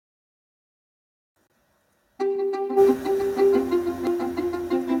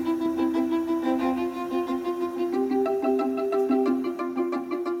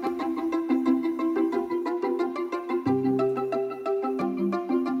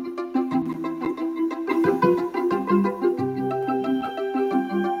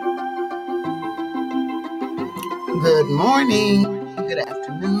Good morning, good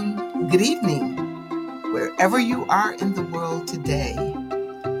afternoon, good evening, wherever you are in the world today.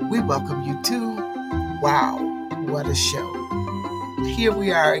 We welcome you to Wow, What a Show. Here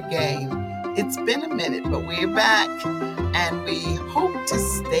we are again. It's been a minute, but we're back, and we hope to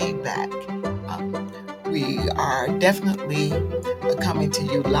stay back. We are definitely coming to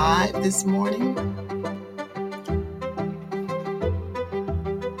you live this morning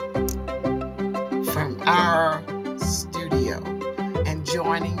from our studio. And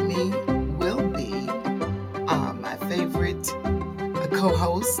joining me will be my favorite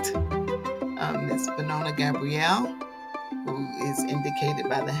co-host, Ms. Benona Gabrielle, who is indicated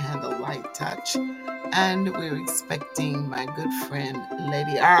by the handle Light Touch. And we're expecting my good friend,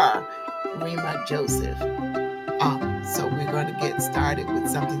 Lady R, Rima Joseph. So we're going to get started with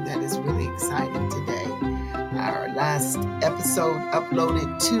something that is really exciting today. Our last episode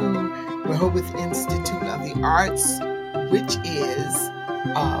uploaded to Rehoboth Institute of the Arts, which is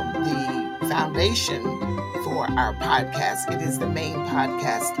the foundation for our podcast. It is the main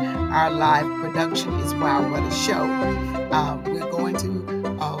podcast. Our live production is Wow, What a Show. We're going to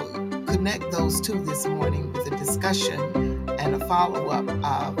connect those two this morning with a discussion and a follow-up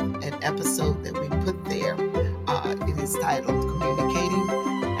of an episode that we put there. It is titled Communicating,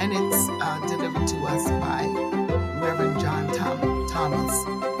 and it's delivered to us by Reverend John Thomas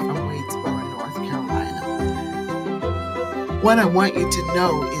from Wadesboro, North Carolina. What I want you to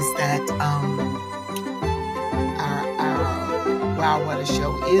know is that our Wow, What a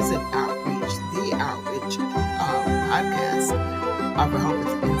Show is an outreach, the outreach podcast of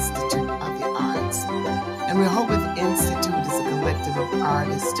Rehoboth Institute of the Arts. And Rehoboth Institute is a collective of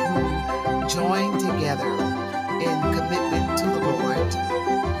artists who join together in commitment to the Lord,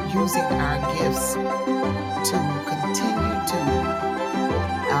 using our gifts to continue to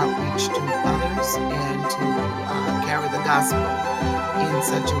outreach to others and to carry the gospel in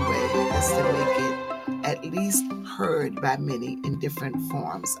such a way as to make it at least heard by many in different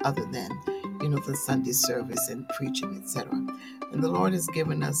forms other than, the Sunday service and preaching, etc. And the Lord has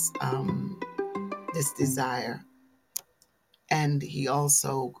given us this desire, and He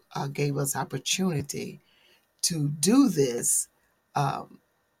also gave us opportunity to do this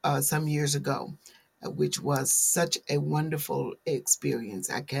some years ago, which was such a wonderful experience.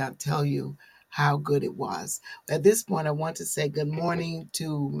 I can't tell you how good it was. At this point, I want to say good morning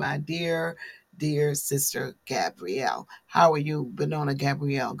to my dear sister, Gabrielle. How are you, Benona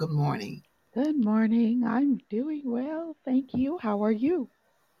Gabrielle? Good morning. Good morning. I'm doing well. Thank you. How are you?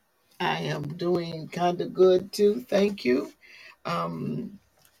 I am doing kind of good too. Thank you.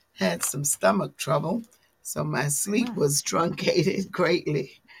 Had some stomach trouble, so my sleep Ah, was truncated,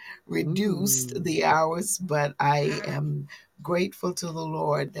 greatly reduced ooh. the hours, but I am grateful to the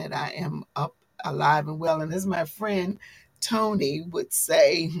Lord that I am up, alive, and well. And as my friend Tony would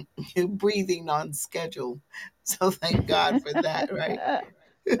say, breathing on schedule. So thank God for that, right?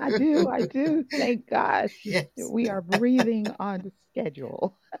 I do. Thank God that Yes, we are breathing on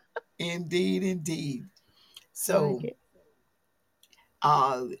schedule. indeed, indeed. I like So it.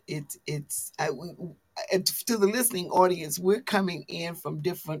 it's to the listening audience, we're coming in from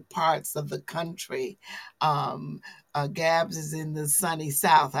different parts of the country. um Gabs is in the sunny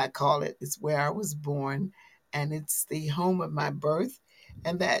South, I call it. It's where I was born, and it's the home of my birth,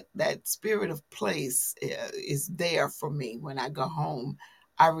 and that spirit of place is there for me. When I go home,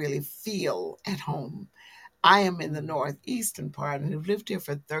 I really feel at home. I am in the Mm. northeastern part and have lived here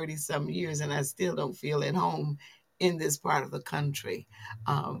for 30 some years, and I still don't feel at home in this part of the country.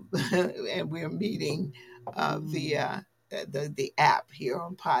 And we're meeting Mm. via the app here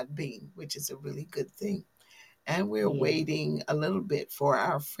on Podbean, which is a really good thing. And we're Yes. waiting a little bit for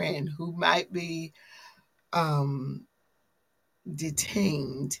our friend who might be um,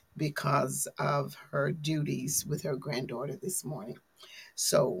 detained because of her duties with her granddaughter this morning.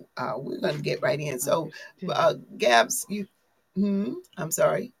 So we're going to get right in. So, Understood. Gabs, I'm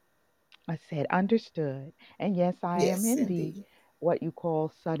sorry. I said understood. And yes, I am Yes, in the indeed. what you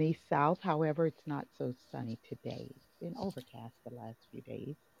call sunny South. However, it's not so sunny today. It's been overcast the last few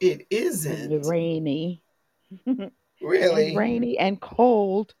days. It And isn't rainy. And really. rainy and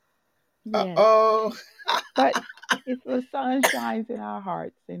cold. Yes. Oh, But it's the sun shines in our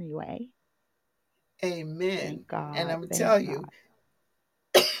hearts anyway. amen. Thank And God. I'm gonna Thank tell you,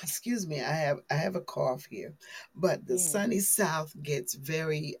 God. excuse me, I have a cough here, but the Yes. sunny South gets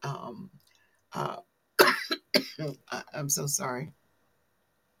very uh, I'm so sorry.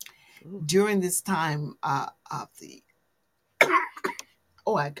 Ooh. During this time of the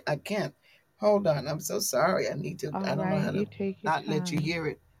I can't. Hold on. I'm so sorry. I All don't know right. how You to take your not let you time. hear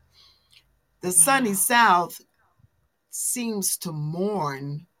it. The sunny Wow. South seems to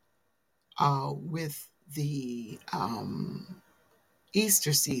mourn with the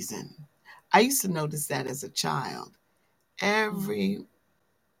Easter season. I used to notice that as a child. Mm. Every,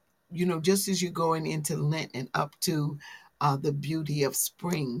 just as you're going into Lent and up to the beauty of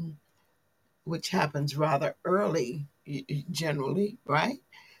spring, which happens rather early, generally, right?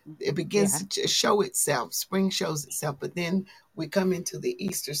 It begins Yeah. to show itself. Spring shows itself, but then we come into the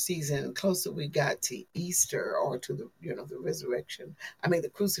Easter season. And closer we got to Easter, or to the resurrection. I mean, the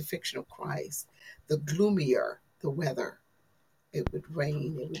crucifixion of Christ. The gloomier the weather. It would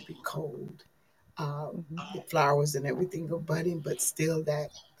rain. It would be cold. Hmm. The flowers and everything go budding, but still that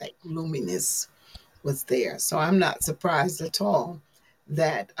gloominess was there. So I'm not surprised at all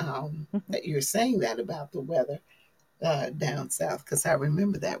that you're saying that about the weather down south, because I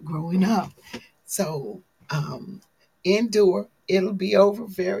remember that growing up. So um, endure. It'll be over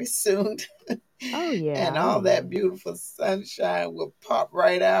very soon, Oh yeah. and Oh all that yeah. beautiful sunshine will pop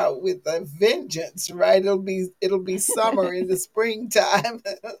right out with a vengeance. Right? It'll be summer in the springtime.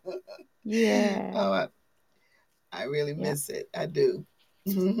 Yeah. Oh, I really Yeah. miss it. I do.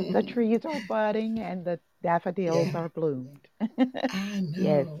 The trees are budding and the daffodils Yeah, are bloomed. I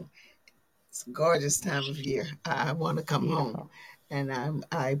Yes. know. It's a gorgeous time of year. I want to come home, Beautiful. and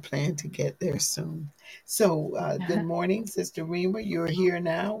I plan to get there soon. So, good morning, Sister Rima. You're here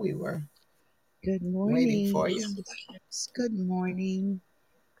now. We were Good waiting morning, for you. sisters. Good morning.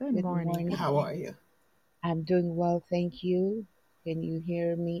 Good Good morning. Good How morning. are morning. you? I'm doing well, thank you. Can you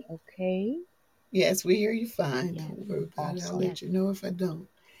hear me okay? Yes, we hear you fine. Yes. Don't worry about it. I'll Awesome. Yes. let you know if I don't.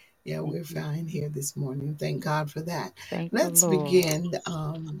 Yeah, Thank we're you. fine here this morning. Thank God for that. Thank the Let's Lord. begin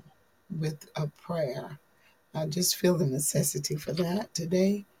with a prayer. I just feel the necessity for that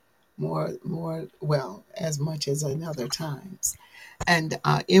today, more, well, as much as in other times. And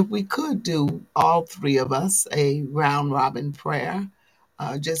if we could do, all three of us, a round robin prayer,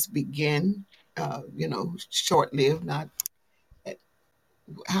 just begin, short lived, not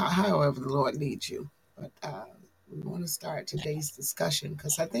however the Lord leads you. But we want to start today's discussion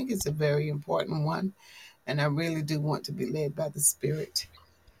because I think it's a very important one. And I really do want to be led by the Spirit.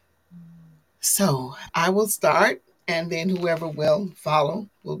 So I will start, and then whoever will follow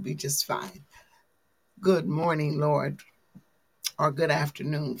will be just fine. Good morning, Lord, or good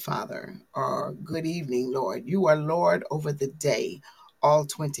afternoon, Father, or good evening, Lord. You are Lord over the day, all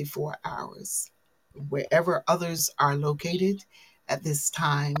 24 hours. Wherever others are located at this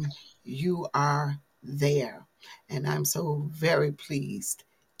time, you are there. And I'm so very pleased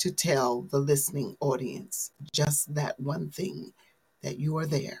to tell the listening audience just that one thing, that you are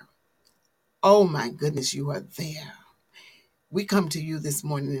there. Oh my goodness, you are there. We come to you this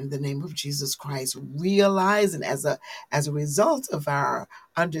morning in the name of Jesus Christ, realizing as a result of our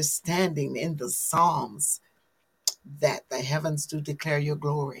understanding in the Psalms that the heavens do declare your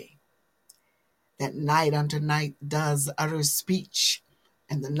glory, that night unto night does utter speech,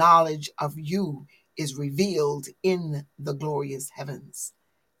 and the knowledge of you is revealed in the glorious heavens.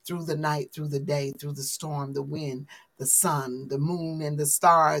 Through the night, through the day, through the storm, the wind, the sun, the moon, and the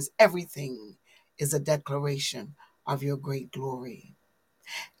stars, everything is a declaration of your great glory.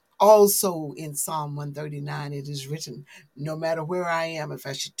 Also in Psalm 139, it is written, no matter where I am, if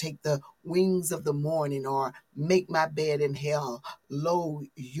I should take the wings of the morning or make my bed in hell, lo,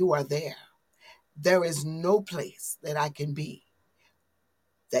 you are there. There is no place that I can be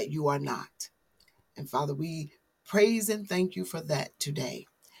that you are not. And Father, we praise and thank you for that today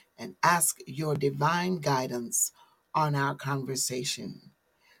and ask your divine guidance on our conversation,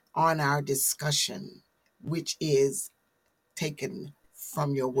 on our discussion, which is taken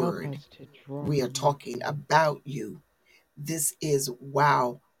from your Help word. us to draw We are near to talking you. about you. This is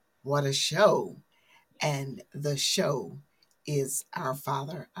Wow, What a Show. And the show is our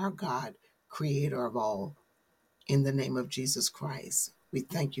Father, our God, creator of all. In the name of Jesus Christ, we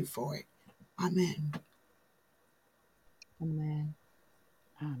thank you for it. Amen. Amen.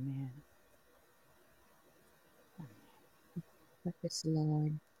 Amen. Precious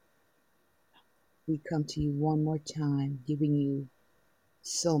Lord, we come to you one more time, giving you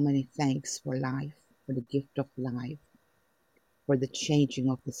so many thanks for life, for the gift of life, for the changing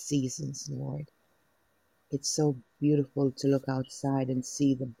of the seasons, Lord. It's so beautiful to look outside and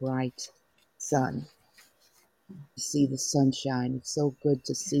see the bright sun, to see the sunshine. It's so good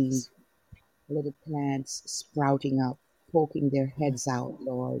to see Yes. little plants sprouting up, poking their heads out,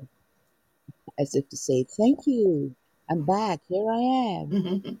 Lord, as if to say, thank you. I'm back. Here I am.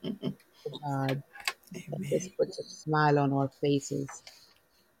 Amen. God, that just puts a smile on our faces.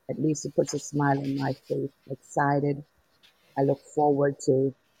 At least it puts a smile on my face. Excited. I look forward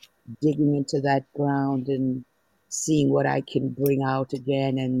to digging into that ground and seeing what I can bring out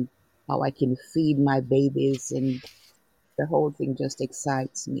again and how I can feed my babies, and the whole thing just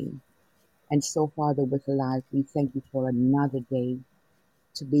excites me. And so, Father, with life, we thank you for another day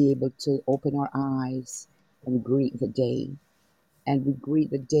to be able to open our eyes and greet the day. And we greet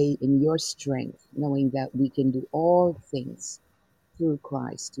the day in your strength, knowing that we can do all things through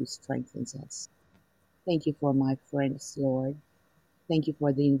Christ who strengthens us. Thank you for my friends, Lord. Thank you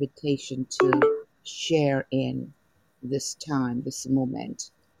for the invitation to share in this time, this moment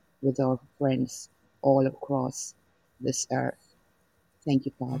with our friends all across this earth. Thank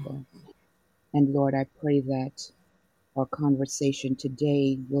you, Father. And Lord, I pray that our conversation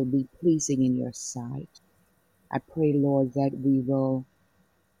today will be pleasing in your sight. I pray, Lord, that we will,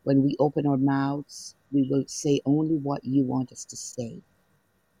 when we open our mouths, we will say only what you want us to say.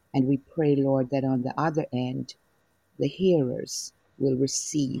 And we pray, Lord, that on the other end, the hearers will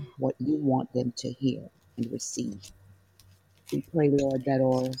receive what you want them to hear and receive. We pray, Lord, that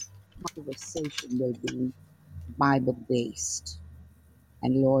our conversation will be Bible based.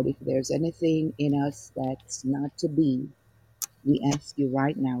 And Lord, if there's anything in us that's not to be, we ask you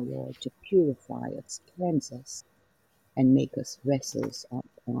right now, Lord, to purify us, cleanse us, and make us vessels of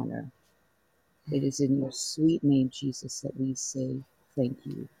honor. It is in your sweet name, Jesus, that we say thank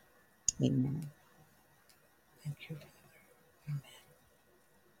you. Amen. Thank you.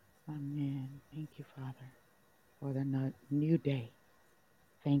 Amen. Thank you, Father, for the new day.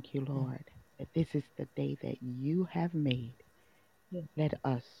 Thank you, Lord, that this is the day that you have made. Yes. Let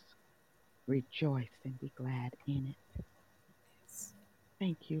us rejoice and be glad in it.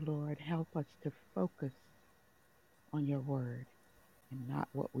 Thank you, Lord. Help us to focus on your word and not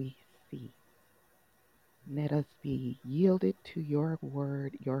what we see. Let us be yielded to your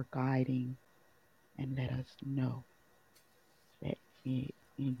word, your guiding, and let us know that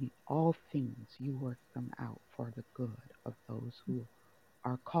in all things you work them out for the good of those who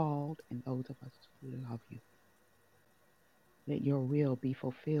are called and those of us who love you. Let your will be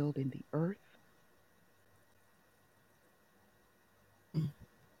fulfilled in the earth.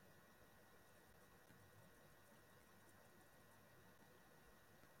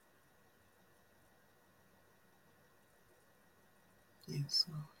 Yes,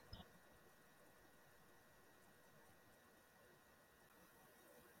 Lord.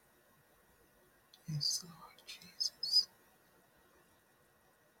 Yes, Lord Jesus.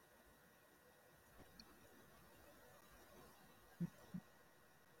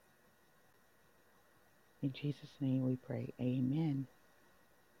 In Jesus' name we pray. Amen.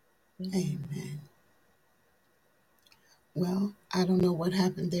 Amen. Amen. Well, I don't know what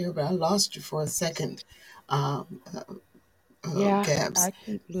happened there, but I lost you for a second, um, uh, Yeah, Gabs. I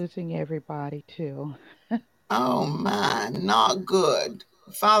keep losing everybody too. Oh my, not good.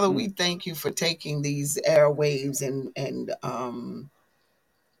 Father, Mm, we thank you for taking these airwaves and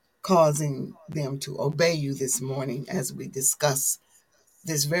causing them to obey you this morning as we discuss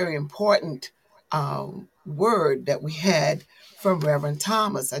this very important word that we had from Reverend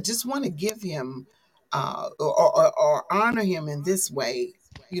Thomas. I just want to give him or honor him in this way.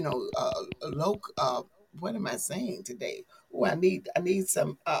 You know, what am I saying today? Oh, I need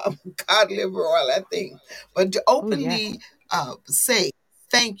some cod liver oil, I think. But to oh, yes. openly say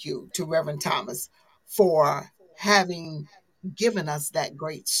thank you to Reverend Thomas for having given us that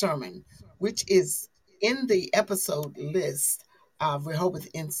great sermon, which is in the episode list of Rehoboth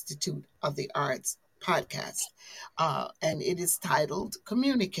Institute of the Arts podcast. And it is titled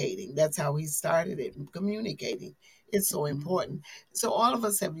Communicating. That's how he started it, communicating. It's so Mm, important. So all of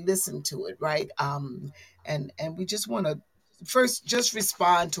us have listened to it, right? And we just want to first just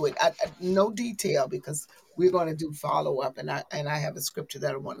respond to it. No detail because we're going to do follow up, and I have a scripture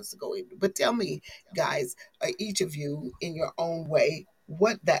that I want us to go into. But tell me, guys, each of you in your own way,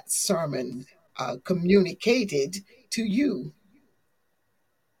 what that sermon communicated to you.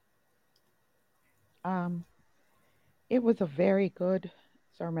 Um, it was a very good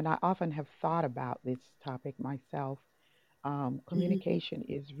sermon. I often have thought about this topic myself. Mhm. Communication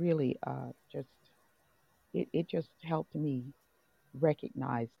is really just it just helped me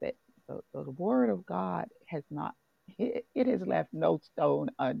recognize that the word of God has not it has left no stone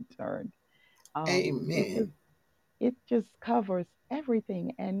unturned. It just Amen. it just covers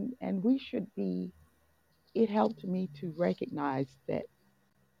everything, and we should be. It helped me to recognize that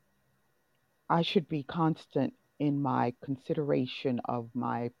I should be constant in my consideration of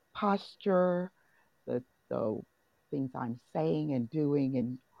my posture, the things I'm saying and doing,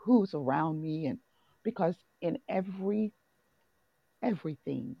 and who's around me, and because in everything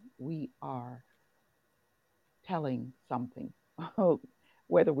we are telling something.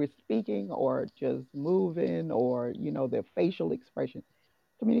 whether we're speaking or just moving or, their facial expression.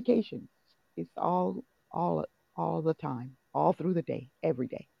 Communication. It's all, all the time, all through the day, every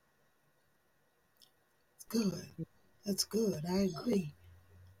day. It's good. That's good. I agree.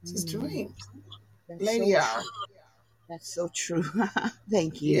 Sister Mm, Reem, that's so Lady true. R. That's so true.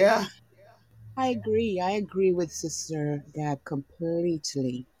 Thank you. Yeah. I agree. I agree with Sister Gab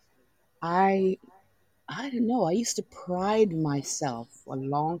completely. I I don't know. I used to pride myself a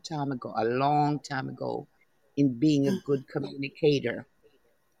long time ago, in being a good communicator.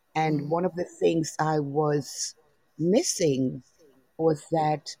 And Mm, one of the things I was missing was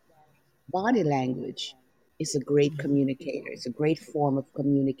that body language is a great communicator. It's a great form of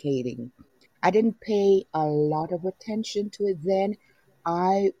communicating. I didn't pay a lot of attention to it then.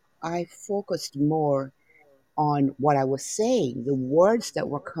 I I focused more on what I was saying, the words that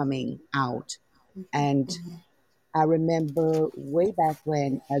were coming out. And I remember way back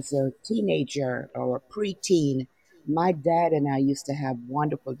when, as a teenager or a preteen, my dad and I used to have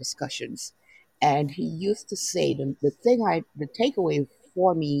wonderful discussions. And he used to say, the takeaway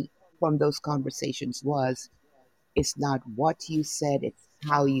for me from those conversations was, it's not what you said, it's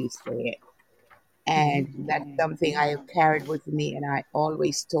how you say it. And that's Mm-hmm. something I have carried with me. And I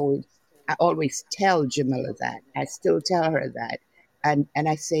always tell Jamila that. I still tell her that. And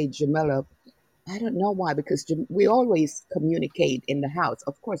I say, Jamila, I don't know why, because we always communicate in the house.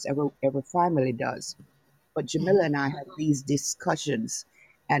 Of course, every family does. But Jamila and I have these discussions,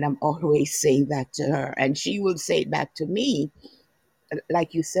 and I'm always saying that to her, and she will say it back to me.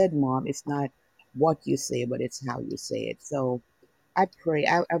 Like you said, Mom, it's not what you say, but it's how you say it. So I pray.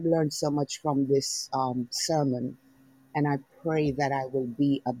 I've learned so much from this sermon, and I pray that I will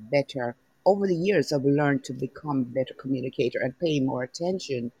be a better. Over the years, I've learned to become a better communicator and pay more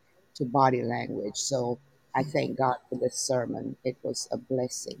attention to body language. So I thank God for this sermon. It was a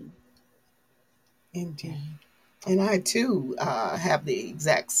blessing. Yes. indeed. And I too have the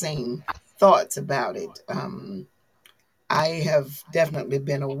exact same thoughts about it. I have definitely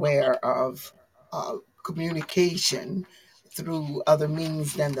been aware of uh, communication through other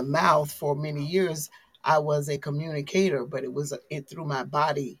means than the mouth. For many years, I was a communicator, but it was through my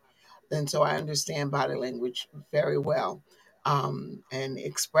body. And so I understand body language very well, and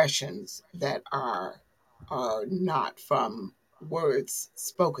expressions that are not from words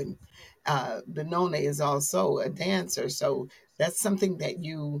spoken. Benone is also a dancer, so that's something that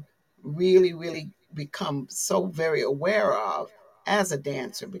you really, really become so very aware of as a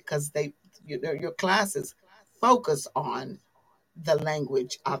dancer, because your classes focus on the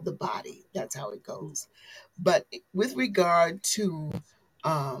language of the body. That's how it goes. But with regard to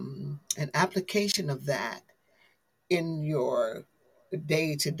an application of that in your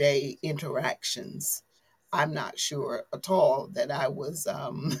day-to-day interactions, I'm not sure at all that I was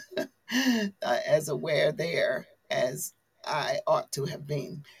as aware there as I ought to have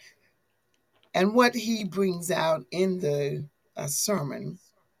been. And what he brings out in the sermon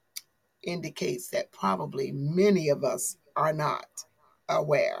indicates that probably many of us are not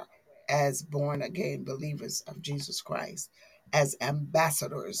aware, as born again believers of Jesus Christ, as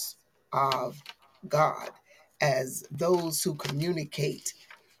ambassadors of God, as those who communicate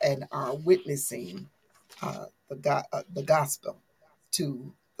and are witnessing the gospel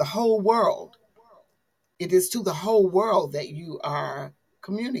to the whole world. It is to the whole world that you are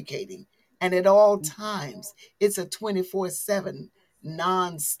communicating. And at all times, it's a 24/7,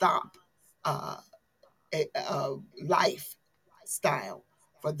 non-stop uh, lifestyle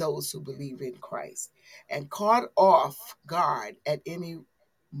for those who believe in Christ. And caught off guard at any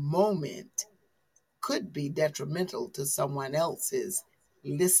moment could be detrimental to someone else's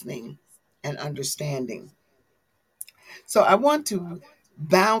listening and understanding. So I want to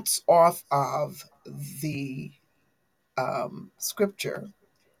bounce off of the scripture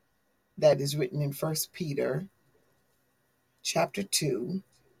that is written in First Peter chapter 2,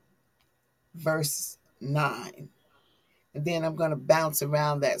 verse 9. And then I'm going to bounce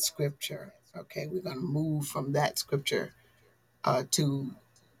around that scripture. Okay, we're going to move from that scripture to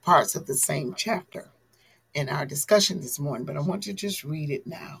parts of the same chapter in our discussion this morning, but I want you to just read it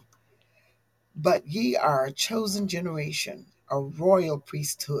now. But ye are a chosen generation, a royal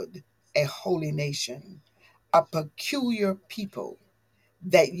priesthood, a holy nation, a peculiar people,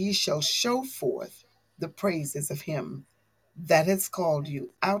 that ye shall show forth the praises of him that has called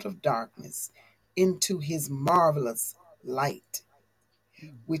you out of darkness into his marvelous light,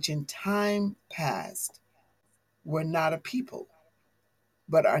 which in time past were not a people,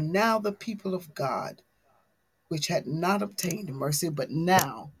 but are now the people of God, which had not obtained mercy, but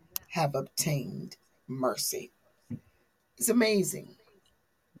now have obtained mercy. It's amazing.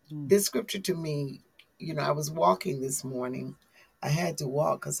 Mm. This scripture to me, I was walking this morning. I had to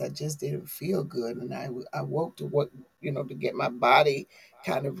walk because I just didn't feel good, and I woke to what to get my body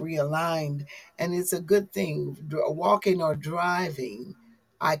kind of realigned. And it's a good thing, walking or driving.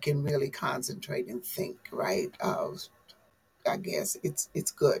 I can really concentrate and think. Right? I guess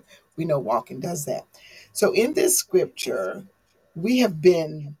it's good. We know walking does that. So in this scripture, we have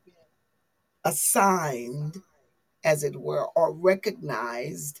been assigned, as it were, or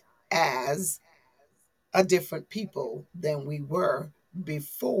recognized as a different people than we were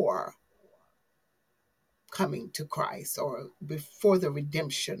before coming to Christ, or before the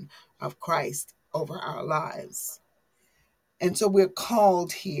redemption of Christ over our lives. And so we're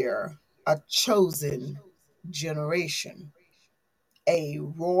called here a chosen generation, a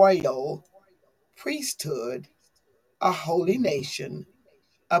royal priesthood, a holy nation,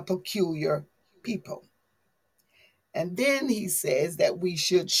 a peculiar people. And then he says that we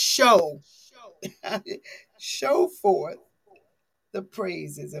should show forth the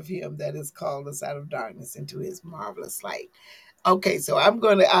praises of him that has called us out of darkness into his marvelous light. Okay, so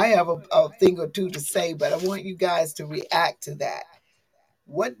I have a thing or two to say, but I want you guys to react to that.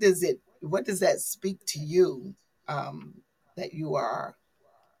 What does that speak to you, that you are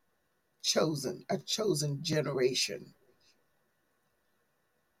chosen, a chosen generation?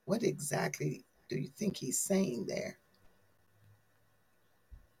 What exactly do you think he's saying there?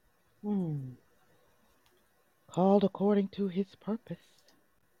 Mm. Called according to his purpose.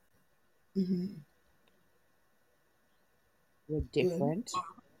 Hmm. We're Good. different.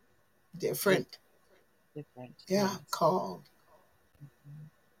 We're Different. different. Yeah, Yes. called Mhm.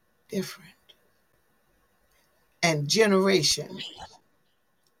 different. And generation,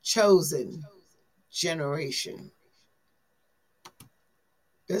 chosen generation.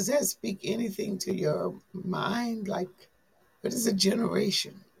 Does that speak anything to your mind? Like, what is a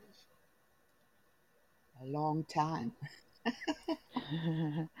generation? A long time.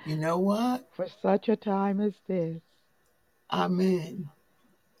 You know what? For such a time as this. Amen.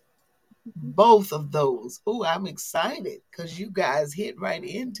 Both of those. Oh, I'm excited because you guys hit right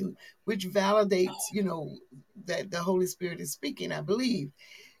into, which validates, that the Holy Spirit is speaking, I believe.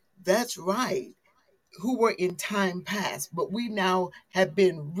 That's right. Who were in time past, but we now have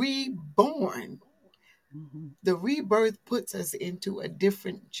been reborn. Hmm. The rebirth puts us into a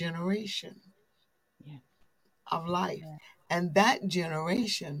different generation Yes. of life. Yeah. And that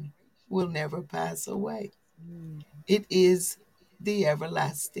generation will never pass away. Mm. It is the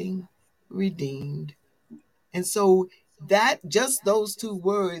everlasting redeemed. And so that just those two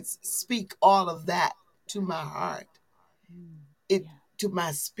words speak all of that to my heart. Mm. It Yeah. to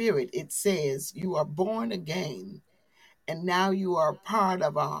my spirit, it says you are born again, and now you are part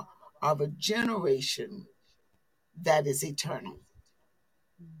of a generation that is eternal.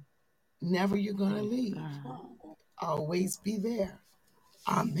 Mm. Never you're gonna Praise leave. God. Always be there.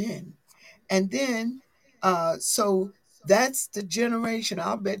 Amen. And then, so that's the generation.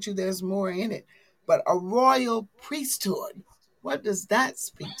 I'll bet you there's more in it. But a royal priesthood, what does that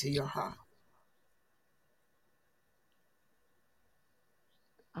speak to your heart?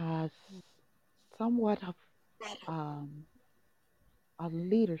 Uh, Somewhat of um, a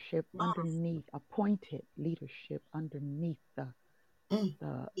leadership underneath, appointed leadership underneath Mm,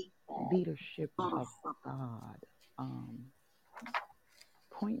 the leadership of God,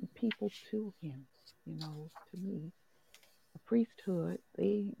 pointing people to Him. To me, a priesthood,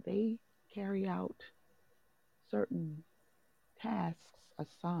 they carry out certain tasks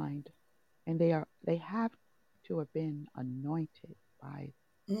assigned, and they have to have been anointed by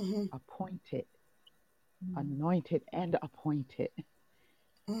mm-hmm, appointed, Mm. anointed and appointed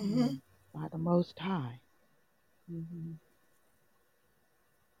mm-hmm. Mm. by the Most High. Mhm.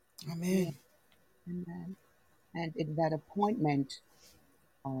 Yeah. Amen. Amen. And in that appointment,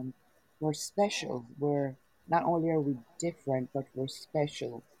 um, we're special. We're not only are we different, but we're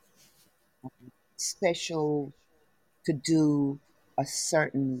special. Special to do a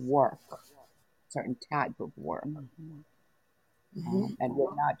certain work, certain type of work. Hmm. Mm-hmm, And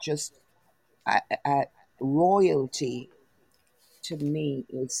we're not just royalty. To me,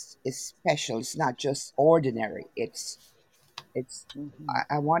 is special. It's not just ordinary. It's Hmm.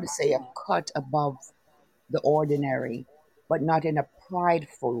 I want to say a cut above the ordinary, but not in a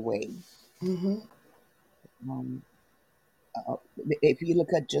prideful way. mm-hmm, Um, uh, if you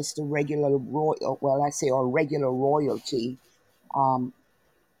look at just a regular royal, well, I say or regular royalty, um,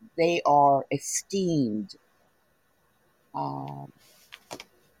 they are esteemed um,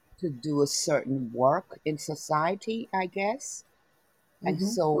 to do a certain work in society, I guess. And mm-hmm,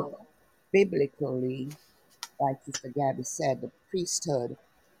 so, biblically, like Sister Gabby said, the priesthood.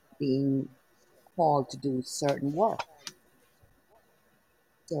 being called to do certain work.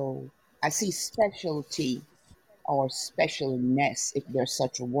 So I see specialty or specialness, if there's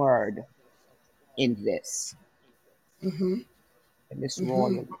such a word, Mm-hmm. in this Mm-hmm.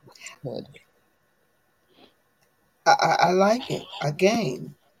 royal priesthood. I like it.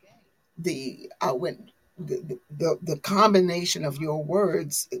 Again, the when the combination of your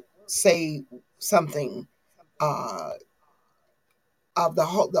words say something uh, of the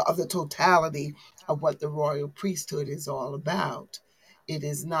whole of the totality of what the royal priesthood is all about. It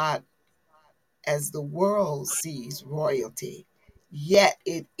is not as the world sees royalty, yet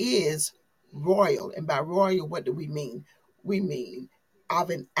it is royal. And by royal, what do we mean? We mean of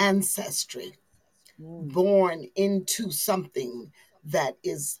an ancestry, Mm, born into something that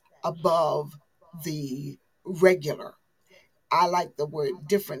is above the regular. I like the word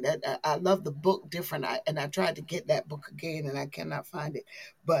different. I love the book different. And I tried to get that book again and I cannot find it.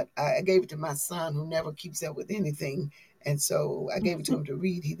 But I gave it to my son who never keeps up with anything. And so I gave it to him to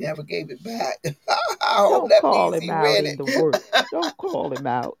read. He never gave it back. I hope Don't that call means him he out read in the word. Don't call him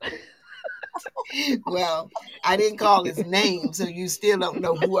out. it. Well, I didn't call his name, so you still don't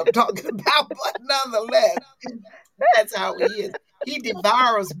know who I'm talking about. But nonetheless, that's how he is. He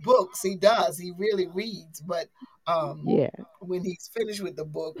devours books. He does. He really reads. But um, Yeah. when he's finished with the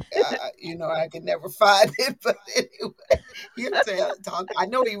book, I can never find it. But anyway, he'll talk. I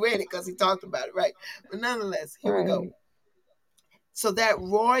know he read it because he talked about it, right? But nonetheless, here we go. Right. So that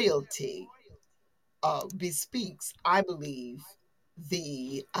royalty bespeaks, I believe,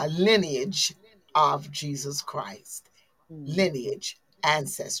 the lineage of Jesus Christ, mm, lineage,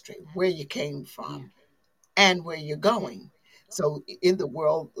 ancestry, where you came Yeah. from, and where you're going. So in the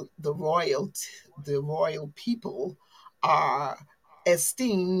world, the royal people are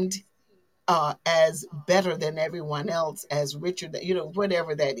esteemed as better than everyone else, as richer than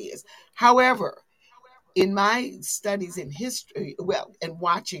whatever that is. However, in my studies in history, well, and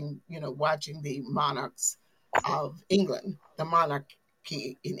watching the monarchs of England, the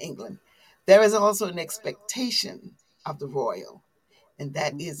monarchy in England, there is also an expectation of the royal, and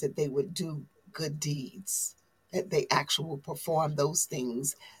that Mhm. is that they would do good deeds, that they actually will perform those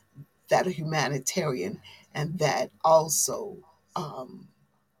things that are humanitarian and that also um,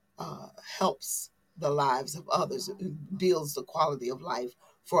 helps the lives of others, builds the quality of life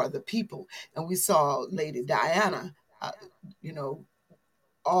for other people. And we saw Lady Diana, uh, you know,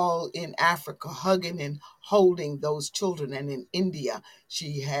 all in Africa, hugging and holding those children. And in India,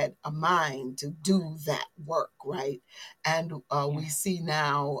 she had a mind to do that work, right? And Yeah. we see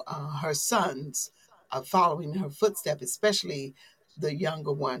now her sons following her footsteps, especially the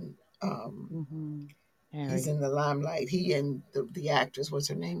younger one. Mm-hmm. He's Harry. in the limelight. He and the actress, what's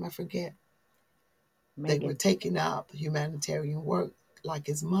her name? I forget. They were Megan. taking up humanitarian work like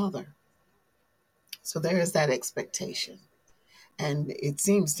his mother. So there is that expectation. And it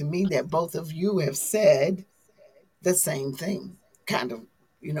seems to me that both of you have said the same thing, kind of,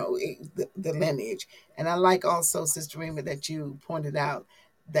 the lineage. And I like also, Sister Rima, that you pointed out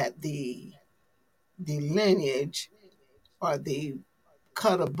that the lineage or the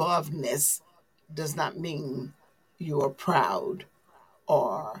cut aboveness does not mean you are proud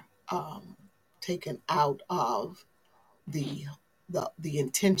or taken out of the the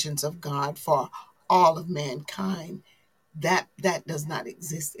intentions of God for all of mankind. That does not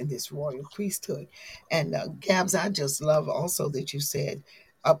exist in this royal priesthood. And Gabs, I just love also that you said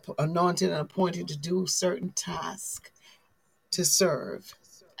anointed and appointed to do certain tasks, to serve,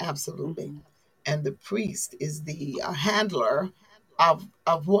 absolutely. Mm-hmm. And the priest is the handler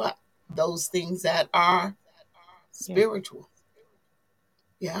of what, those things that are Yeah. spiritual.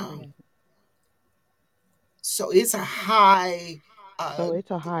 Yeah. Yeah. So it's a uh, So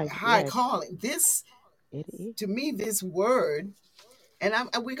it's a high, high yes, calling. This, it is. to me, this word, and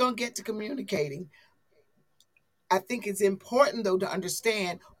we're gonna get to communicating. I think it's important though to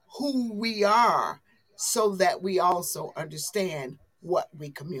understand who we are, so that we also understand what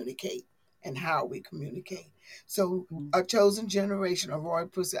we communicate and how we communicate. So Mm. a chosen generation of royal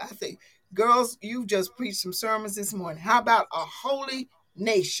priesthood. I think, girls, you've just preached some sermons this morning. How about a holy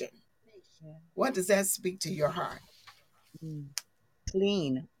nation? yeah. What does that speak to your heart? Mm.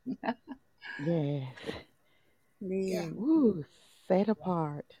 Clean, Yes. Yeah, clean, Woo. Set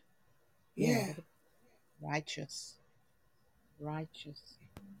apart. Yes. yeah. righteous, righteous.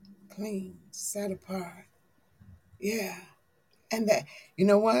 Clean, set apart. Yeah. And that, you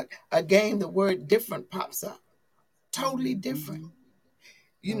know what? Again, the word different pops up. Totally Mm, different. Mm-hmm.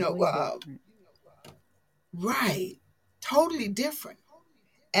 You know, Totally different. right. Totally different.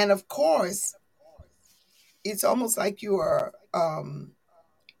 And of course, it's almost like you are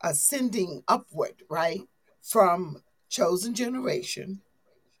ascending upward, right? From chosen generation,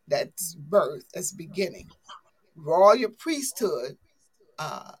 that's birth, that's beginning, royal priesthood,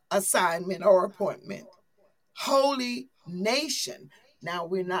 assignment or appointment, holy nation. Now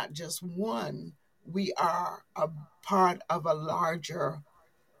we're not just one, we are a part of a larger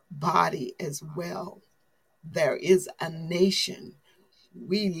body as well. There is a nation.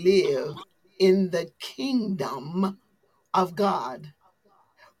 We live in the kingdom of God.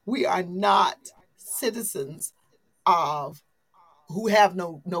 We are not citizens of who have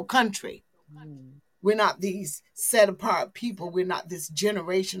no country. Mm. We're not these set apart people. We're not this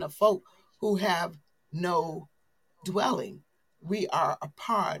generation of folk who have no dwelling. We are a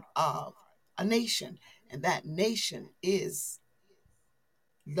part of a nation, and that nation is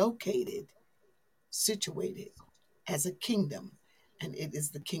located, situated as a kingdom, and it is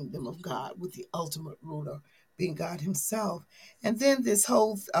the kingdom of God, with the ultimate ruler being God Himself. And then this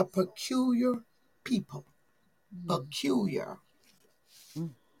whole a peculiar people, Mm. peculiar,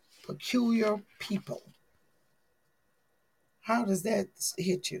 Mm. peculiar people. How does that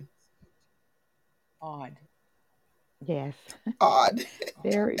hit you? Odd. Yes. Odd.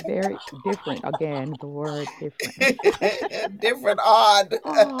 Very, very different. Again, the word different. Different, odd.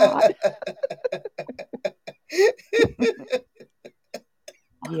 Odd.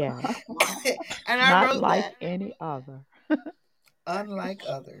 Yes. And I Not wrote like that. any other. Unlike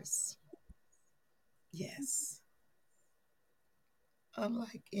others. Yes.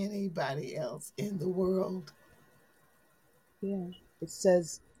 Unlike anybody else in the world. Yeah. It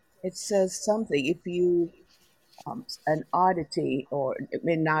says it says something. If you an oddity, or it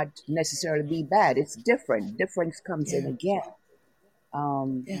may not necessarily be bad. It's different. Difference comes in Yeah. again.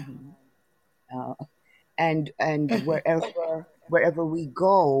 Um, Yeah. Mhm. uh, and wherever we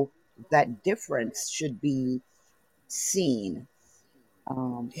go, that difference should be seen.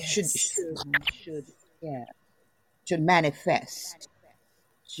 Should Yes. should Mhm. should yeah, should manifest.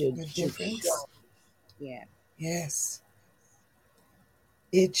 The Should difference. show. Yeah. Yes.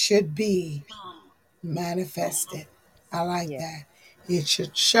 It should be manifested. I like Yeah. that. It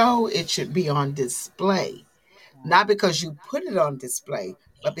should show, it should be on display. Right. Not because you put it on display,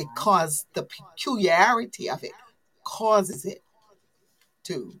 but Right. because the peculiarity of it causes it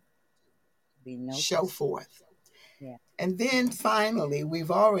to Be show noticed. forth. Yeah. And then finally,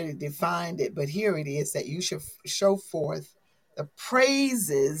 we've already defined it, but here it is that you should show forth the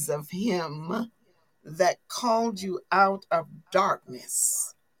praises of Him that called you out of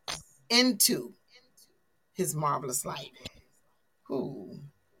darkness into His marvelous light. Ooh,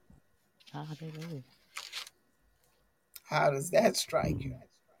 Hallelujah. how does that strike you?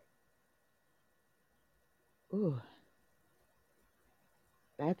 Ooh,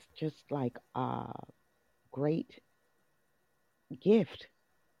 that's just like a great gift.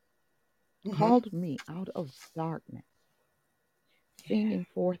 Mm-hmm. Called me out of darkness, singing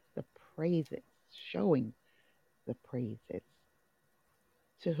forth the praises, showing the praises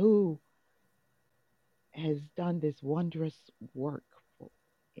to who has done this wondrous work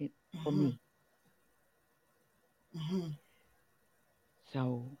it, for Mm-hmm. me. Mm-hmm.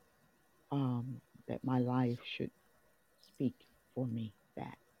 So that my life should speak for me.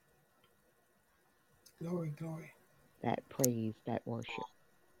 Glory, glory. That praise, that worship,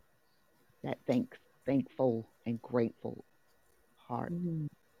 that thankful and grateful heart Mm.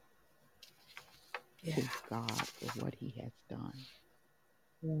 Yeah. to God for what He has done.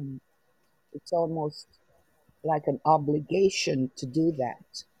 Yeah. It's almost like an obligation to do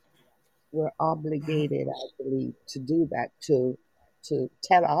that. We're Uh-huh. obligated, I believe, to do that, to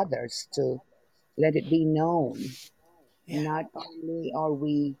tell others, to let it be known. Yeah. Not only are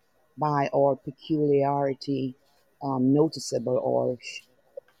we by our peculiarity noticeable, or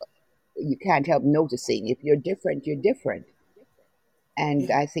you can't help noticing. If you're different, you're different. And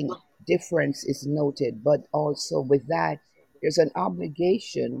Yeah. I think difference is noted, but also with that, there's an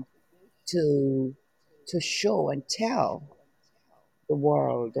obligation to show and tell the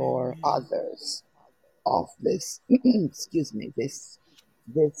world or Amen. others of this excuse me, this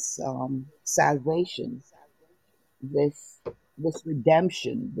salvation, this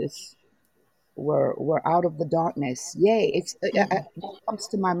redemption, this we're out of the darkness. Yay. It's Mm-hmm. what comes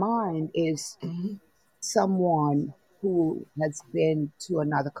to my mind is Mm-hmm. someone who has been to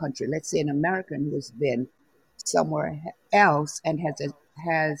another country, let's say an American who has been somewhere else and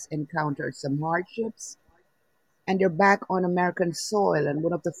has encountered some hardships, and they're back on American soil, and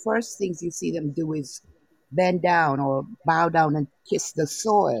one of the first things you see them do is bend down or bow down and kiss the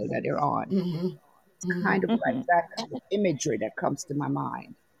soil that they're on. Mm-hmm. It's Mm-hmm. kind of like Hmm. that kind of imagery that comes to my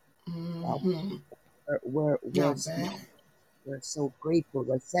mind. Uh, Mm-hmm. we're Not bad. We're so grateful.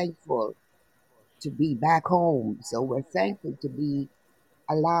 We're thankful to be back home. So we're thankful to be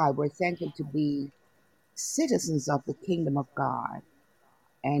alive. We're thankful to be citizens of the kingdom of God.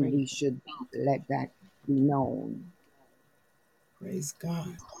 And Praise we Him. should let that be known. Praise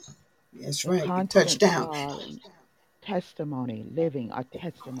God. That's The right. You touched constant down. testimony, living a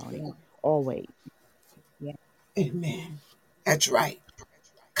testimony Yeah, always. yeah, Amen. That's right.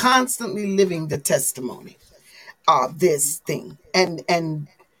 Constantly living the testimony of this thing. And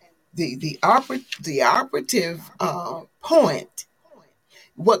the operative point,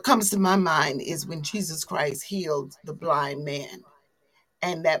 what comes to my mind is when Jesus Christ healed the blind man,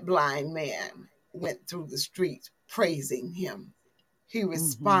 and that blind man went through the streets praising him. He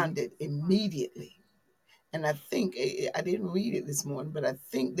Mm-hmm. responded immediately. And I think I didn't read it this morning, but I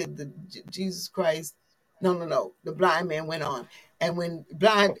think that the Jesus Christ, no, the blind man went on, and when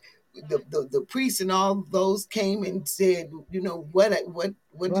the priest and all those came and said, what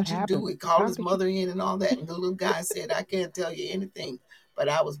What did you do? happened? He called How his could you? mother in and all that, and the little guy said, I can't tell you anything, but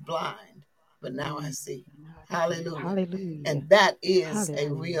I was blind, but now I Mm, see. now I see. Hallelujah. Hallelujah. And that is a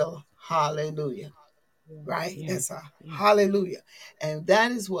Hallelujah. real hallelujah, yeah. right? Yes. That's a Yes. hallelujah. And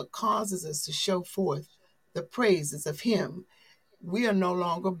that is what causes us to show forth the praises of Him. We are no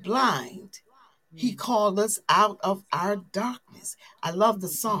longer blind. He Mm, called us out of our darkness. I love the mm,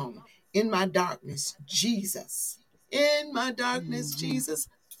 song, In My Darkness, Jesus. In my darkness, Mm-hmm. Jesus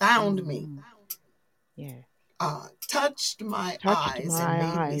found me, Mm-hmm. Yes. touched my Touched eyes and my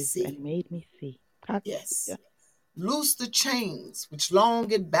made me eyes see. and made me see. Yes. Hallelujah. Loose the chains which long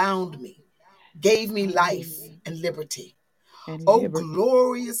had bound me, gave me life Hallelujah. and liberty. And O liberty.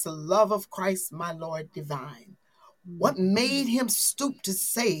 glorious love of Christ, my Lord divine. mm, What made him stoop to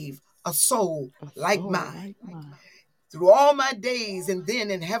save a soul A like soul mine? like mine. Through all my days and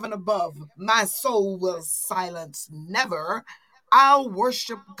then in heaven above, my soul will silence never. I'll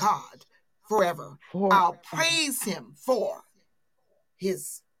worship God forever. I'll Forever. praise him for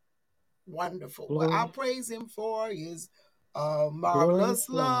his wonderful, well, I'll Glorious, praise him for his glorious marvelous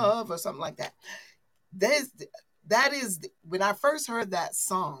love. love or something like that. There's, that is, when I first heard that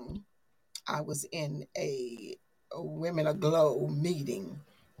song, I was in a Women Aglow meeting.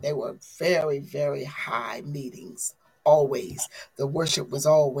 They were very, very high meetings. Always, the worship was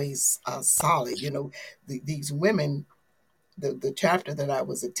always solid. These women, the chapter that I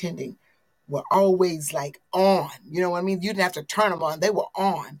was attending, were always like on. You know what I mean? You didn't have to turn them on; they were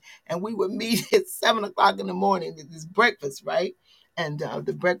on. And we would meet at 7 o'clock in the morning. This breakfast, right? And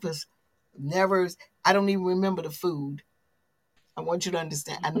the breakfast never. I don't even remember the food. I want you to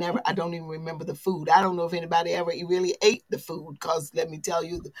understand. I don't even remember the food. I don't know if anybody ever really ate the food because let me tell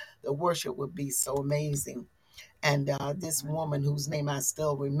you, the worship would be so amazing. And this woman whose name I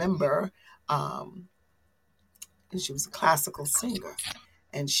still remember, um, she was a classical singer,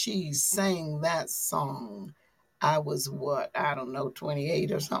 and she sang that song. I was what, I don't know,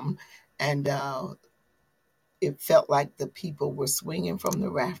 28 or something. And it felt like the people were swinging from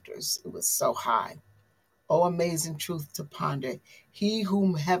the rafters. It was so high. Oh, amazing truth to ponder. He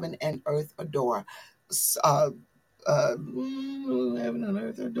whom heaven and earth adore. Uh, Heaven and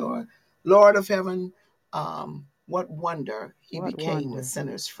earth adore. Lord of heaven, what wonder. He What became a wonder.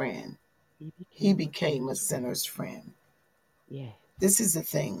 sinner's friend. He He became a became a sinner's friend. sinner's friend. Yes. This is the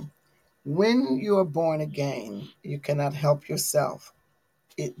thing. When you are born again, you cannot help yourself.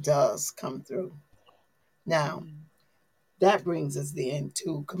 It does come through. Now, mm, that brings us then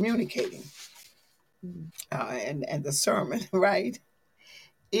to communicating mm, and the sermon, right?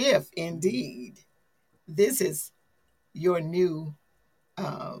 If indeed this is your new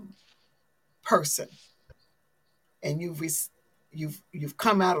um, person, and you've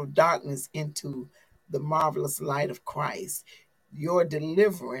come out of darkness into the marvelous light of Christ, your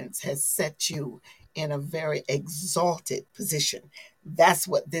deliverance has set you in a very exalted position. That's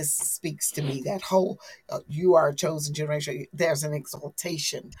what this speaks to me. That whole you are a chosen generation. There's an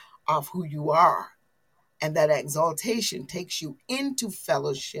exaltation of who you are, and that exaltation takes you into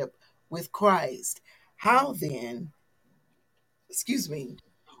fellowship with Christ. How then, excuse me,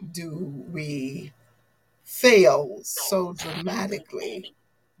 do we fail so dramatically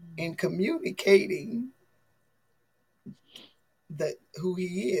mm. in communicating who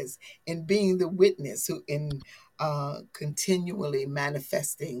he is, in being the witness, who in continually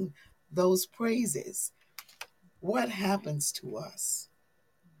manifesting those praises? What happens to us?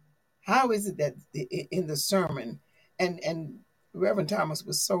 How is it that in the sermon, and Reverend Thomas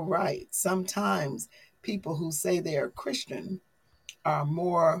was so right. Sometimes people who say they are Christian are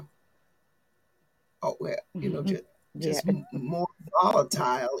more, oh, well, Yeah. just more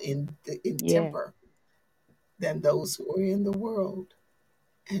volatile in Yeah. temper than those who are in the world.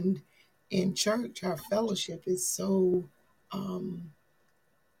 And in church, our fellowship is so,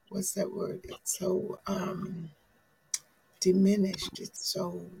 what's that word? It's so diminished. It's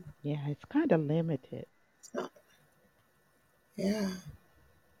so, Yeah, it's kind of limited. it's not, yeah,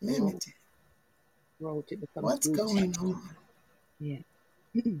 Growth, limited. growth, it becomes What's routine. going on? Yeah.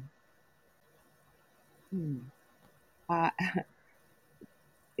 Hmm. uh,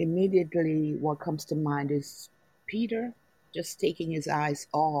 Immediately, what comes to mind is Peter just taking his eyes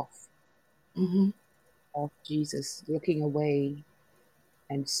Mm-hmm. off Jesus, looking away.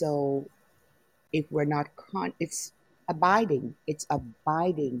 And so, if we're not it's abiding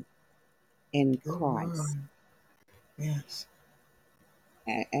in The Christ. word. Yes.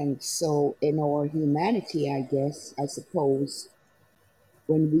 And so, in our humanity, I guess, I suppose,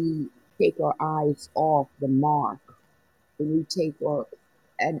 when we take our eyes off the mark, when we take our,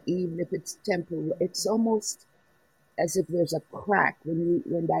 and even if it's temporary, it's almost as if there's a crack.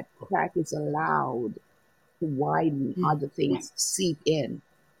 When that crack is allowed to widen, other things seep in,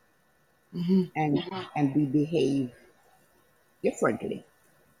 Mm-hmm. and we behave differently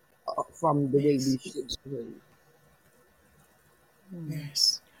from the way Yes. we should behave. Hmm.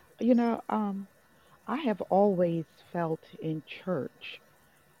 Yes. You know, I have always felt in church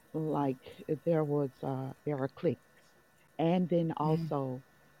like there are cliques, and then Mm-hmm. also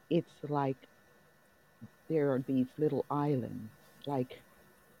it's like there are these little islands. Like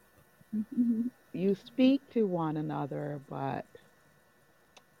Mhm. you speak to one another, but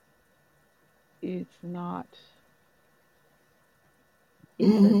it's not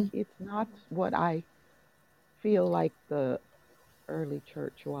Mm-hmm. it's not what I feel like the early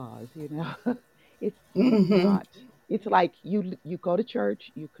church was, you know. it's Mm-hmm. not it's like you go to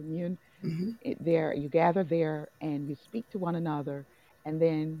church, you commune Mm-hmm. there, you gather there and you speak to one another, and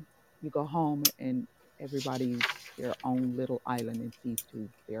then you go home and everybody's their own little island and sees to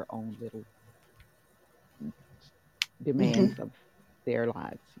their own little Mm-hmm. demands of their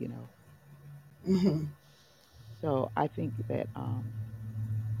lives, you know. Mm-hmm. So I think that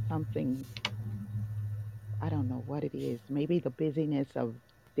something, I don't know what it is, maybe the busyness of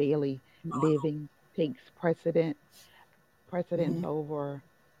daily living takes precedence Mm-hmm. over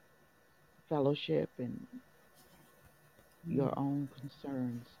fellowship, and your own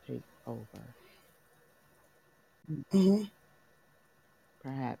concerns take over. Mm-hmm.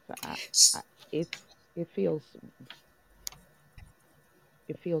 Perhaps I it's it feels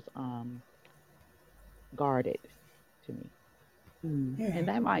it feels guarded to me, Mm. Yeah. and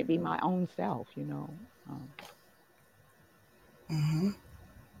that might be my own self, you know. um, Mm-hmm.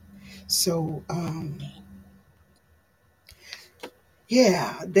 So,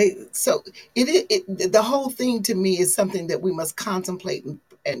 yeah, the whole thing to me is something that we must contemplate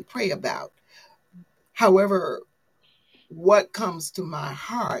and pray about. However, what comes to my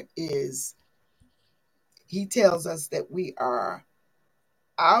heart is he tells us that we are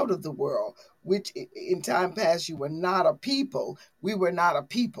out of the world, which in time past you were not a people. We were not a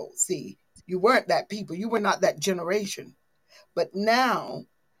people. See, you weren't that people. You were not that generation. But now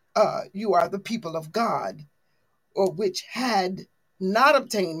you are the people of God, or which had not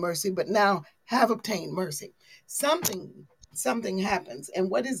obtained mercy, but now have obtained mercy. Something happens. And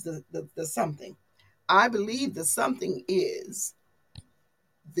what is the something? I believe the something is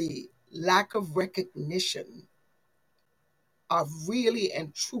the lack of recognition of really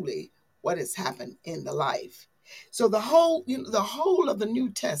and truly what has happened in the life. So the whole of the New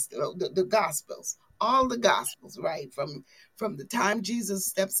Testament, the Gospels, all the Gospels, right, from the time Jesus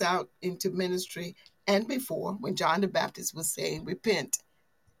steps out into ministry and before, when John the Baptist was saying, "Repent,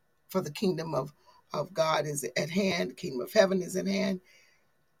 for the kingdom of God is at hand, the kingdom of heaven is at hand,"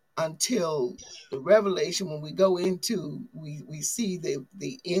 until the Revelation, when we go into, we see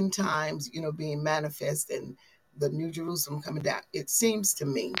the end times, being manifest, and the New Jerusalem coming down. It seems to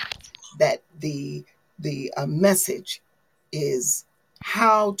me that the message is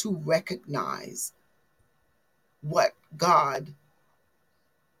how to recognize what God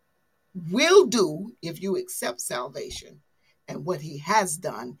will do if you accept salvation, and what He has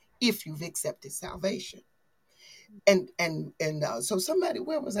done if you've accepted salvation. And so somebody,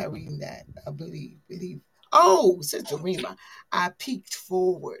 where was I reading that? I believe. Oh, Sister Rima, I peeked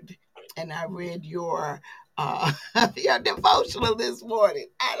forward and I read your your devotional this morning,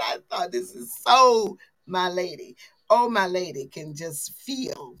 and I thought, this is so my lady. Oh, my lady can just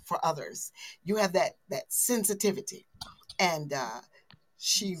feel for others. You have that sensitivity, and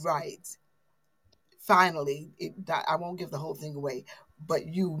she writes. Finally, I won't give the whole thing away, but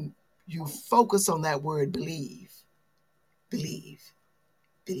you focus on that word believe, believe,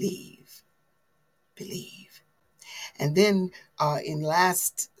 believe, believe. And then in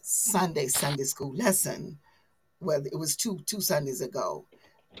last Sunday school lesson, well, it was two Sundays ago,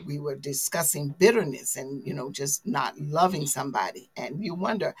 we were discussing bitterness and, just not loving somebody. And you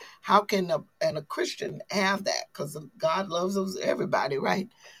wonder, how can a Christian have that? Because God loves everybody, right?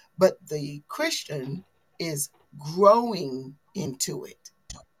 But the Christian is growing into it.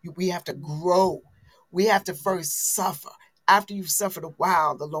 We have to grow. We have to first suffer. After you've suffered a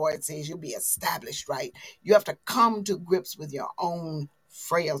while, the Lord says you'll be established, right? You have to come to grips with your own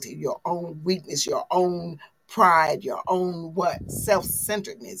frailty, your own weakness, your own pride, your own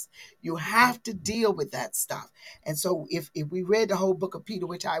self-centeredness. You have to deal with that stuff. And so if we read the whole book of Peter,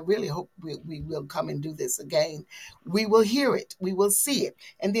 which I really hope we will come and do this again, we will hear it, we will see it.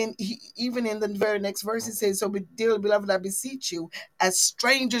 And then even in the very next verse, it says, so dearly beloved, I beseech you, as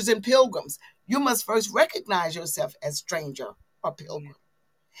strangers and pilgrims, you must first recognize yourself as stranger or pilgrim.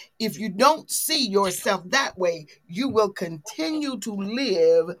 If you don't see yourself that way, you will continue to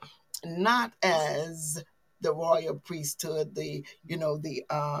live not as the royal priesthood, the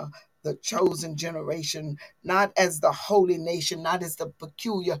chosen generation, not as the holy nation, not as the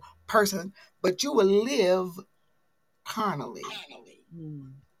peculiar person, but you will live carnally,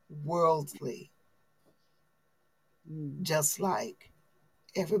 worldly, just like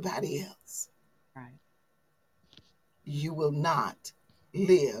everybody else. Right. You will not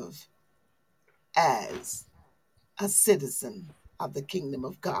live as a citizen of the kingdom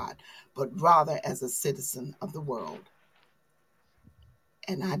of God, but rather as a citizen of the world.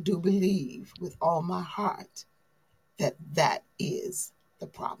 And I do believe with all my heart that that is the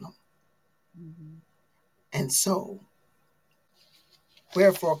problem. And so,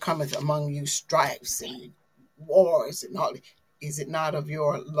 wherefore cometh among you strifes and wars and all? Is it not of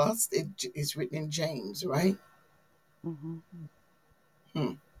your lust? It is written in James, right?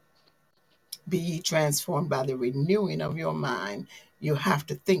 Be ye transformed by the renewing of your mind. You have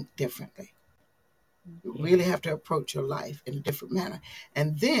to think differently. You really have to approach your life in a different manner.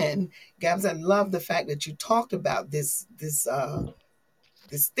 And then, Gabs, I love the fact that you talked about this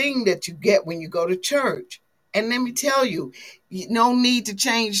thing that you get when you go to church. And let me tell you, no need to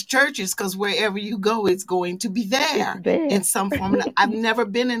change churches, because wherever you go, it's going to be there in some form. I've never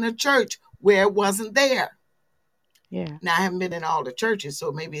been in a church where it wasn't there. Yeah. Now, I haven't been in all the churches,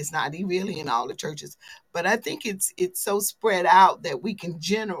 so maybe it's not really in all the churches. But I think it's so spread out that we can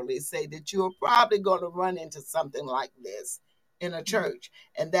generally say that you're probably going to run into something like this in a church.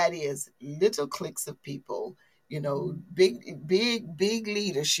 And that is little cliques of people, big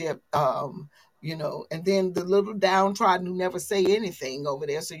leadership, and then the little downtrodden who never say anything over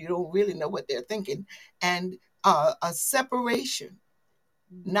there, so you don't really know what they're thinking. And a separation,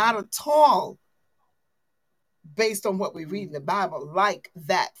 not at all based on what we read in the Bible, like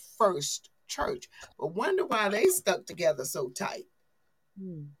that first church. But wonder why they stuck together so tight.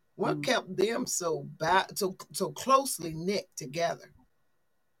 What kept them so closely knit together?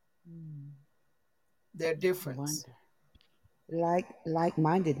 Their difference.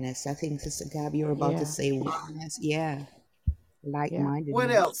 Like-mindedness. I think, Sister Gabby, you're about to say oneness. Yeah. Like-mindedness.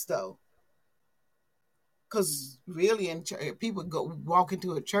 What else, though? Because really, people walk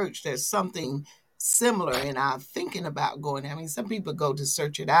into a church, there's something similar in our thinking about going. I mean, some people go to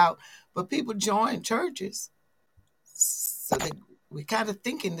search it out, but people join churches, so we kind of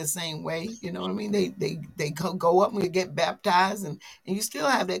thinking the same way. You know what I mean? They go up and get baptized, and you still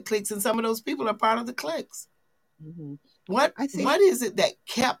have that cliques, and some of those people are part of the cliques. What is it that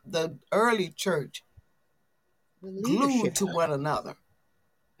kept the early church glued to one another?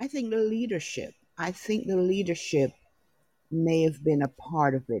 I think the leadership may have been a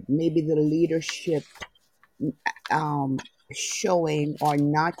part of it. Maybe the leadership showing or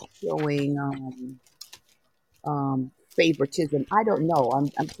not showing favoritism. I don't know.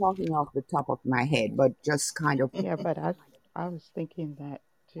 I'm talking off the top of my head, but just kind of. Yeah, but I was thinking that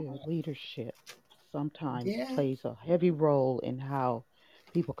too. Leadership sometimes plays a heavy role in how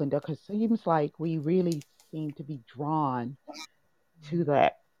people conduct. Because it seems like we really seem to be drawn to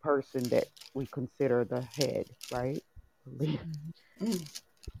that person that we consider the head, right?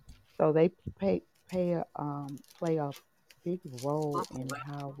 So they play a big role in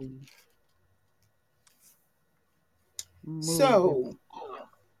how we move. So,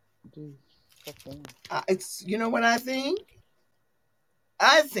 perform. It's what I think.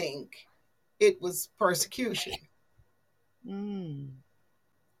 I think it was persecution.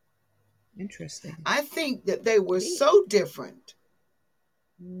 Interesting. I think that they were so different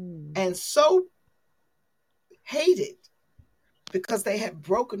and so hated because they had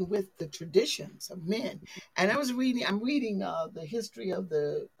broken with the traditions of men. And I'm reading the history of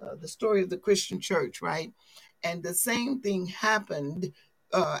the story of the Christian church, right? And the same thing happened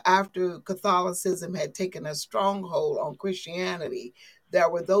after Catholicism had taken a stronghold on Christianity. There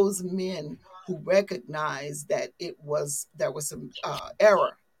were those men who recognized that there was some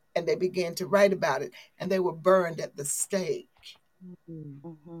error, and they began to write about it, and they were burned at the stake.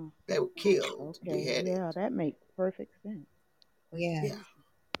 Mm-hmm. They were killed, Okay. beheaded. Yeah, that makes perfect sense. Yeah. Yeah.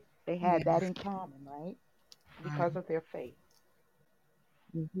 They Yeah. had that in common, right? Because of their faith.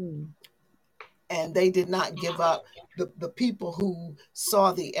 Mm-hmm. And they did not give up. The people who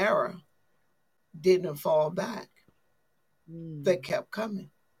saw the error didn't fall back. They kept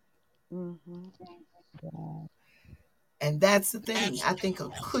coming. Mm-hmm. Wow. And that's the thing. I think a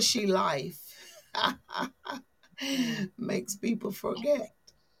cushy life makes people forget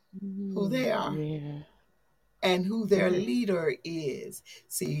who Mm-hmm. they are Yeah. and who their Yes. leader is.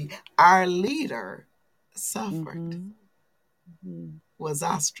 See, our leader suffered, Mm-hmm. Mm-hmm. was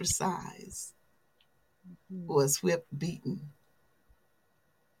ostracized, Mm-hmm. was whipped, beaten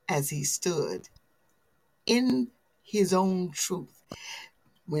as he stood in his own truth.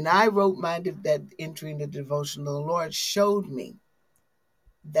 When I wrote that entry in the devotion, the Lord showed me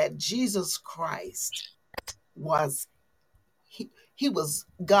that Jesus Christ was he was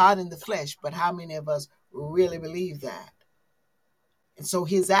God in the flesh, but how many of us really believe that? And so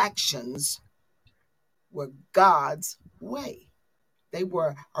his actions were God's way. They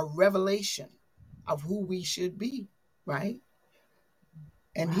were a revelation of who we should be, right?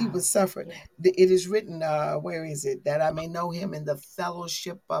 And he Wow. was suffered. Yeah. It is written, where is it? That I may know him in the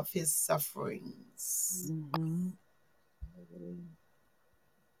fellowship of his sufferings. Mm-hmm.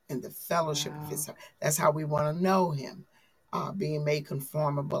 In the fellowship of his Wow. sufferings. That's how we want to know him, being made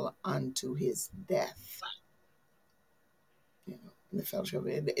conformable unto his death. You know, in the fellowship,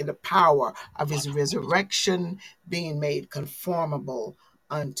 in the power of his resurrection, being made conformable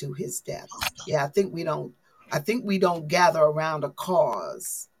unto his death. Yeah, I think we don't gather around a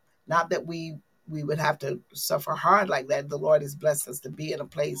cause. Not that we would have to suffer hard like that. The Lord has blessed us to be in a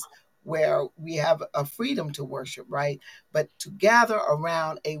place where we have a freedom to worship, right? But to gather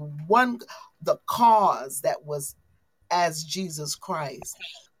around the cause that was as Jesus Christ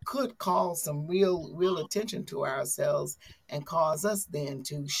could call some real attention to ourselves and cause us then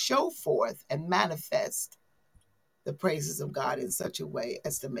to show forth and manifest the praises of God in such a way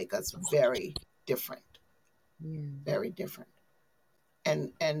as to make us very different. Yeah. Very different.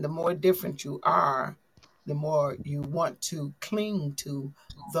 And the more different you are, the more you want to cling to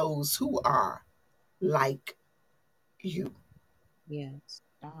those who are like you. Yes.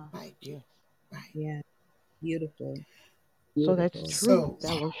 Like you. Yes. Right. Yeah. Beautiful. So that's Beautiful. true So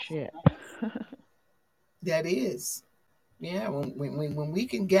fellowship. that is. Yeah, when we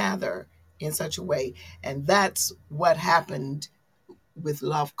can gather in such a way, and that's what happened with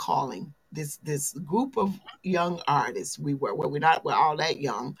Love Calling. This group of young artists, we're all that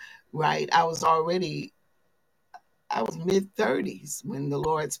young, right? I was mid-30s when the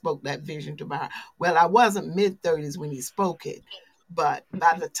Lord spoke that vision to my heart. Well, I wasn't mid-30s when he spoke it, but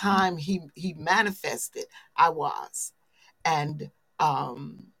by the time he manifested, I was. And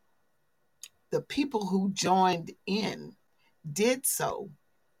um the people who joined in did so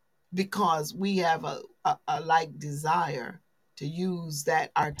because we have a like desire to use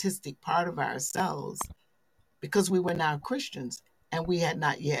that artistic part of ourselves because we were now Christians and we had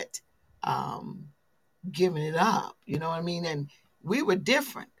not yet um, given it up. You know what I mean? And we were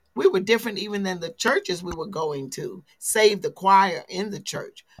different. We were different even than the churches we were going to, save the choir in the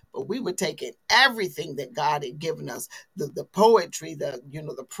church. But we were taking everything that God had given us, the poetry, the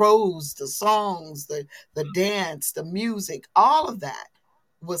prose, the songs, the dance, the music, all of that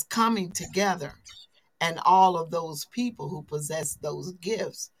was coming together. And all of those people who possessed those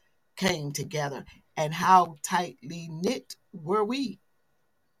gifts came together. And how tightly knit were we?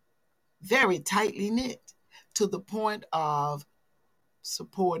 Very tightly knit to the point of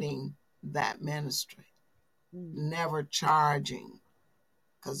supporting that ministry, never charging,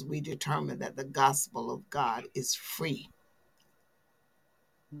 because we determined that the gospel of God is free.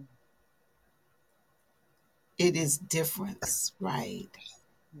 It is difference, right?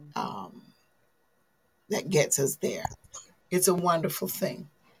 That gets us there. It's a wonderful thing.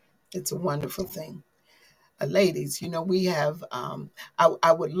 It's a wonderful thing. Ladies, we have,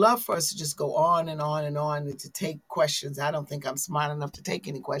 I would love for us to just go on and on and on and to take questions. I don't think I'm smart enough to take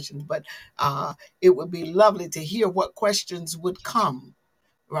any questions, but it would be lovely to hear what questions would come,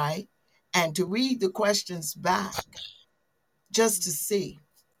 right? And to read the questions back just to see.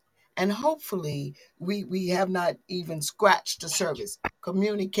 And hopefully we have not even scratched the surface.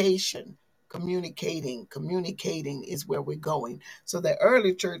 Communicating is where we're going. So the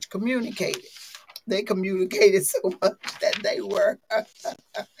early church communicated. They communicated so much that they were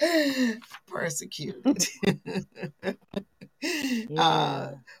persecuted.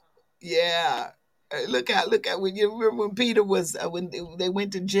 uh, Yeah. yeah. Look at when you remember when Peter was when they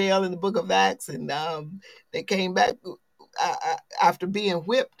went to jail in the book of Acts, and they came back after being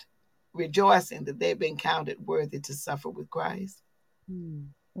whipped, rejoicing that they've been counted worthy to suffer with Christ.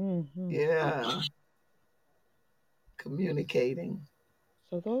 Mm-hmm. Yeah, communicating.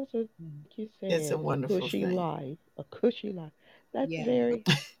 So those are, Mm. like you It's a said, wonderful thing. a cushy life. That's Yeah. very,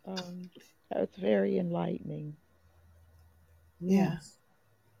 that's very enlightening Yeah. Yes.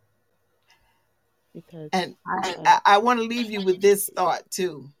 because, And uh, I want to leave you with this thought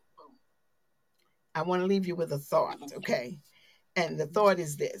too. I want to leave you with a thought, okay? And the thought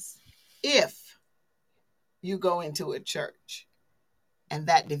is this: if you go into a church and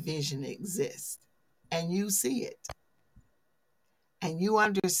that division exists, and you see it, and you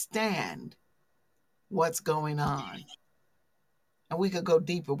understand what's going on, and we could go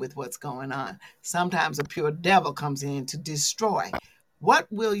deeper with what's going on. Sometimes a pure devil comes in to destroy. What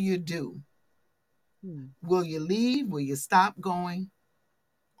will you do? Mm. Will you leave? Will you stop going?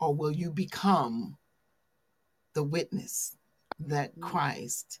 Or will you become the witness that Mm.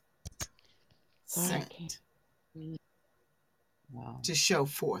 Christ I can't. sent Mm. Wow. to show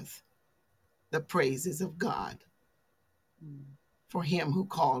forth the praises of God Mm. for him who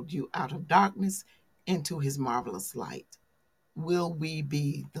called you out of darkness into his marvelous light? Will we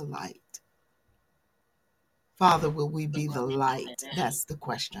be the light? Father, will we be the light? That's the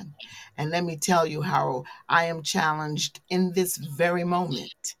question. And let me tell you how I am challenged in this very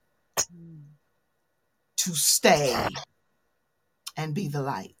moment Mm. to stay and be the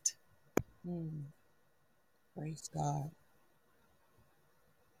light. Mm. Praise God.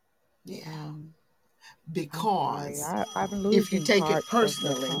 Yeah. Um, I'm sorry. Because I'm if you losing take it parts of the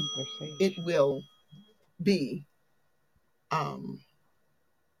personally, it conversation. will be um,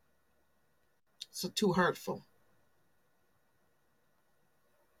 so too hurtful.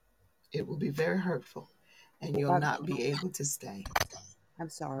 It will be very hurtful, and you'll what, not be able to stay. I'm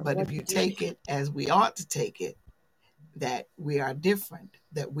sorry. But What if you did you? take it as we ought to take it, that we are different,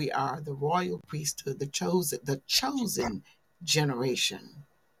 that we are the royal priesthood, the chosen generation,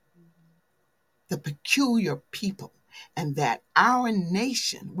 the peculiar people, and that our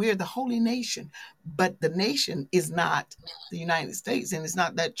nation, we're the holy nation, but the nation is not the United States, and it's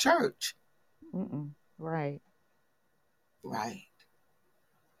not that church, Mm-mm. Right. right?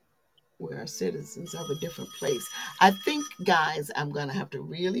 We're citizens of a different place. I think, guys, I'm gonna have to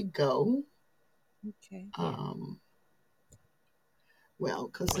really go. Okay. Yeah. Um, well,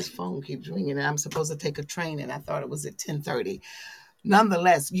 because this phone keeps ringing, and I'm supposed to take a train, and I thought it was at 10:30.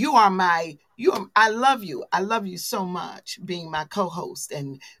 Nonetheless, I love you. I love you so much being my co-host,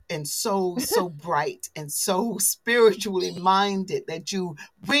 and so bright and so spiritually minded that you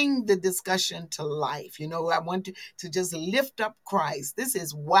bring the discussion to life. I want to just lift up Christ. This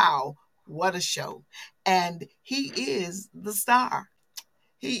is wow, what a show. And he is the star.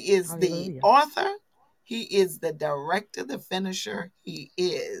 He is the Hallelujah. author. He is the director, the finisher. He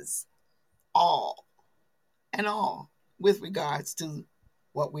is all and all with regards to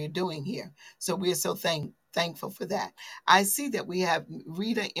what we're doing here. So we're so thankful for that. I see that we have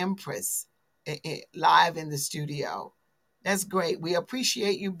Rita Empress live in the studio. That's great. We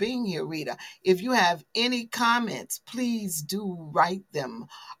appreciate you being here, Rita. If you have any comments, please do write them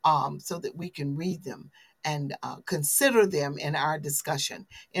so that we can read them and consider them in our discussion,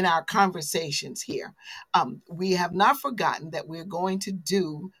 in our conversations here. We have not forgotten that we're going to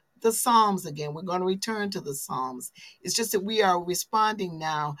do the Psalms again. We're going to return to the Psalms. It's just that we are responding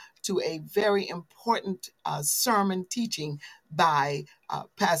now to a very important sermon teaching by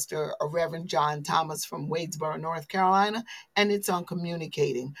Pastor Reverend John Thomas from Wadesboro, North Carolina, and it's on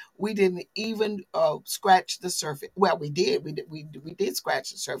communicating. We didn't even scratch the surface. Well, we did. We did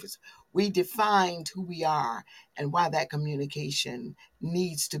scratch the surface. We defined who we are and why that communication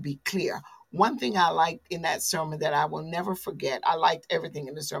needs to be clear. One thing I liked in that sermon that I will never forget, I liked everything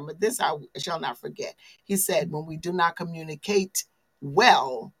in the sermon. This I shall not forget. He said, when we do not communicate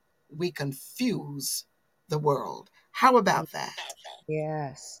well, we confuse the world. How Mm. about that?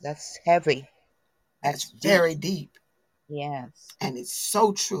 Yes. That's heavy. That's That's deep. very deep, Yes. and it's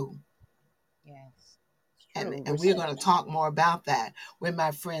so true. Yes. It's and true. and we're going to talk more about that when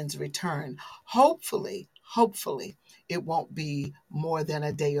my friends return. Hopefully it won't be more than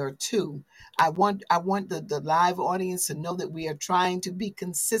a day or two. I want the live audience to know that we are trying to be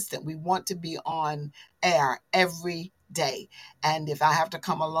consistent. We want to be on air every day. And if I have to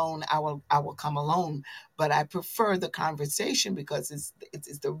come alone, I will come alone. But I prefer the conversation because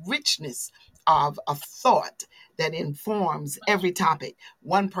it's the richness of thought that informs every topic.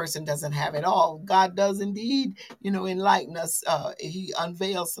 One person doesn't have it all. God does indeed, enlighten us. He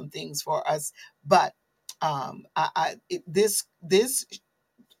unveils some things for us. But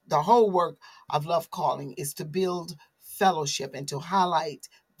the whole work of Love Calling is to build fellowship and to highlight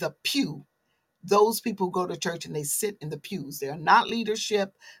the pew. Those people who go to church and they sit in the pews. They are not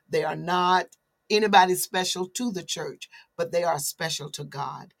leadership. They are not anybody special to the church, but they are special to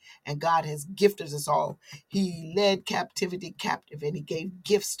God. And God has gifted us all. He led captivity captive, and he gave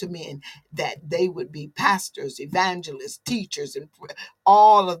gifts to men that they would be pastors, evangelists, teachers, and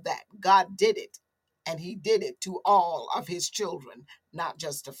all of that. God did it, and he did it to all of his children, not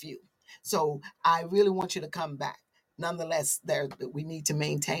just a few. So I really want you to come back. Nonetheless, we need to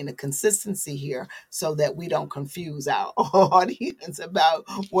maintain a consistency here so that we don't confuse our audience about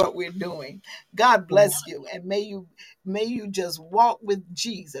what we're doing. God bless you, and may you just walk with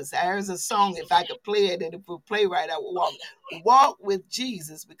Jesus. There's a song, if I could play it, and if we play right, I will walk with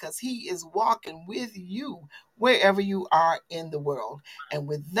Jesus, because he is walking with you wherever you are in the world. And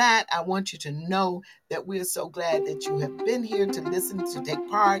with that, I want you to know that we're so glad that you have been here to listen, to take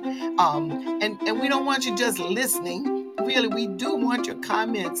part. And we don't want you just listening. Really, we do want your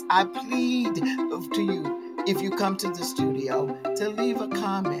comments. I plead to you, if you come to the studio, to leave a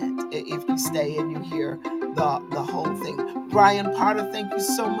comment if you stay and you hear the whole thing. Brian Potter, thank you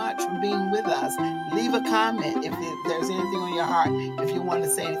so much for being with us. Leave a comment if there's anything on your heart, if you want to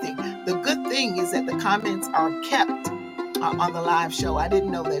say anything. The good thing is that the comments are kept on the live show. I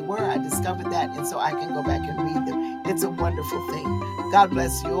didn't know they were. I discovered that, and so I can go back and read them. It's a wonderful thing. God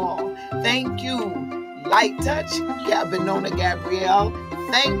bless you all. Thank you, Light Touch, Benona Gabrielle.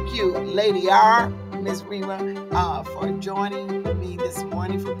 Thank you, Lady R, Miss Rima, for joining me this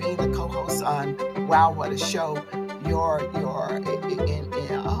morning, for being the co-host on Wow, What a Show. Your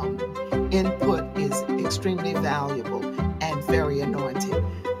input is extremely valuable and very anointed.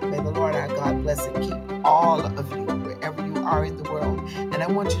 May the Lord our God bless and keep all of you wherever you are in the world. And I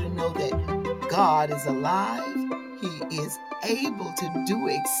want you to know that God is alive. He is able to do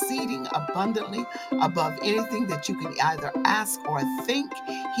exceeding abundantly above anything that you can either ask or think.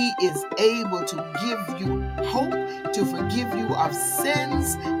 He is able to give you hope, to forgive you of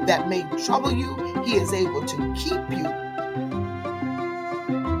sins that may trouble you. He is able to keep you.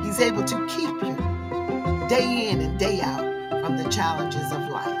 He's able to keep you day in and day out from the challenges of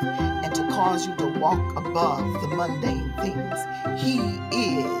life, and to cause you to walk above the mundane things. He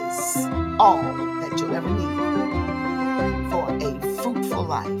is all that you'll ever need for a fruitful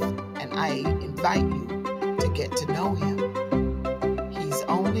life, and I invite you to get to know him. He's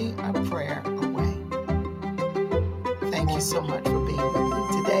only a prayer away. Thank you so much for being with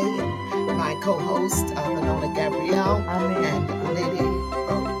me today. And my co-host, Benona Gabrielle, and Lady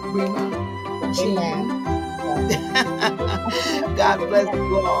Rima Jean. God bless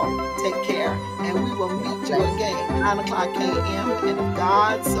you all. Take care. And we will meet you again, 9 o'clock a.m. And if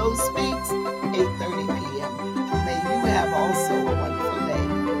God so speaks, 8:30 p.m. May you have also a wonderful day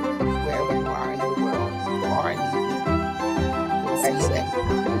wherever you are in the world or in the evening. We'll see you next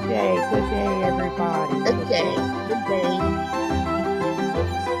time. Good day, everybody. Good day.